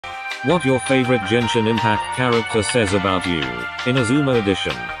What your favorite Genshin Impact character says about you. Inazuma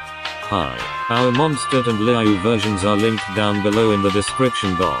edition. Hi. Our Mondstadt and Liu versions are linked down below in the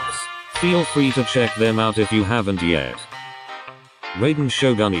description box. Feel free to check them out if you haven't yet. Raiden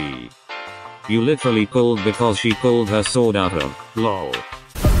Shogun E. You literally pulled because she pulled her sword out of, lol.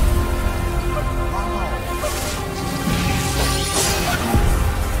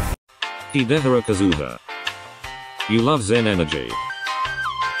 Hidehira Kazuha. You love Zen energy.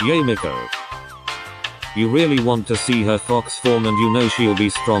 Yay Miko. You really want to see her fox form and you know she'll be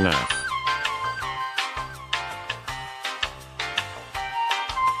strong AF.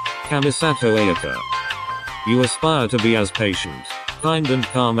 Kamisato Ayato. You aspire to be as patient, kind and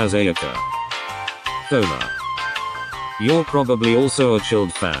calm as Ayaka. Thona. You're probably also a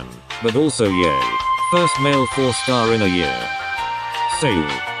chilled fan, but also yay. First male 4-star in a year. Seiyu.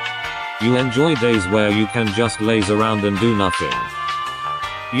 You enjoy days where you can just laze around and do nothing.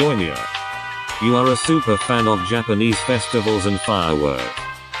 Yoimiya. You are a super fan of Japanese festivals and fireworks.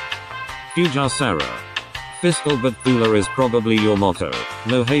 Fujasara. Fiscal but cooler is probably your motto.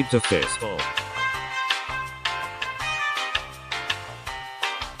 No hate to fiscal.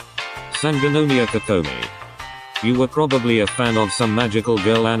 Sangonomiya Kokomi. You were probably a fan of some magical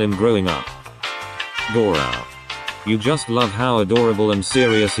girl anime growing up. Gora. You just love how adorable and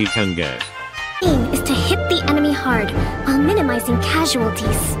serious he can get. Aim is to hit the enemy hard, while minimizing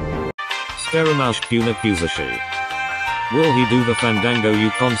casualties. Sterimaush Kuna Kuzashi. Will he do the fandango? You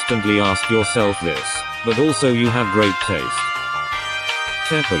constantly ask yourself this, but also you have great taste.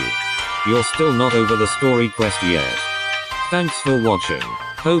 Tepu. You're still not over the story quest yet. Thanks for watching.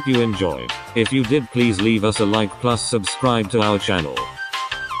 Hope you enjoyed. If you did, please leave us a like plus subscribe to our channel.